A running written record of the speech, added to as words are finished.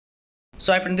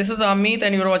So hi friend, this is Amit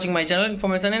and you are watching my channel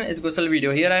Information and Educational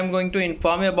Video. Here I am going to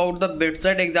inform you about the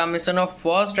BITSAT examination of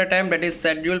first attempt that is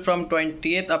scheduled from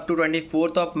 20th up to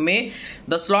 24th of May.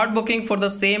 The slot booking for the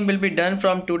same will be done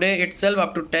from today itself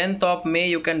up to 10th of May.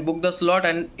 You can book the slot,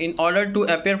 and in order to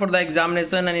appear for the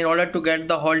examination and in order to get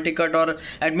the hall ticket or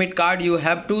admit card, you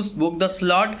have to book the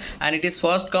slot, and it is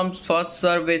first come first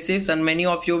serve basis, and many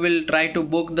of you will try to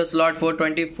book the slot for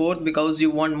 24th because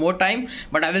you want more time,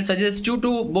 but I will suggest you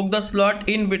to book the slot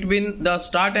in between the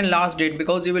start and last date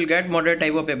because you will get moderate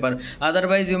type of paper.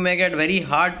 Otherwise you may get very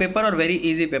hard paper or very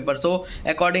easy paper, so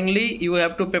accordingly you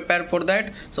have to prepare for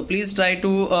that. So please try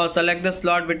to select the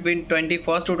slot between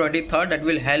 21st to 23rd. That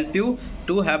will help you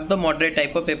to have the moderate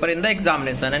type of paper in the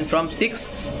examination. And from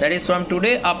 6th, that is from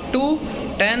today, up to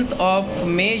 10th of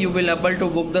May, you will able to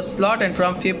book the slot, and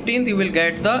from 15th you will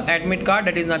get the admit card,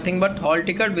 that is nothing but hall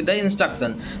ticket with the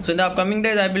instruction. So in the upcoming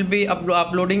days I will be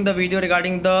uploading the video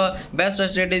regarding the best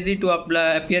strategy to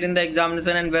appear in the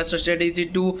examination and best strategy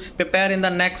to prepare in the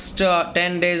next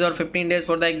 10 days or 15 days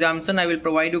for the examination. I will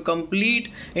provide you complete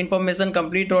information,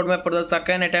 complete roadmap for the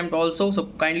second attempt also. So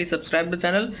kindly subscribe the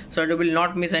channel so that you will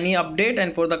not miss any update.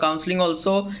 And for the counseling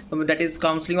also, that is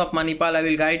counseling of Manipal, I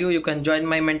will guide you. You can join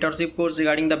my mentorship course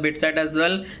regarding the BITSAT as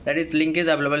well. That is link is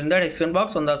available in the description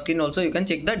box on the screen. Also you can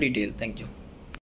check the detail. Thank you.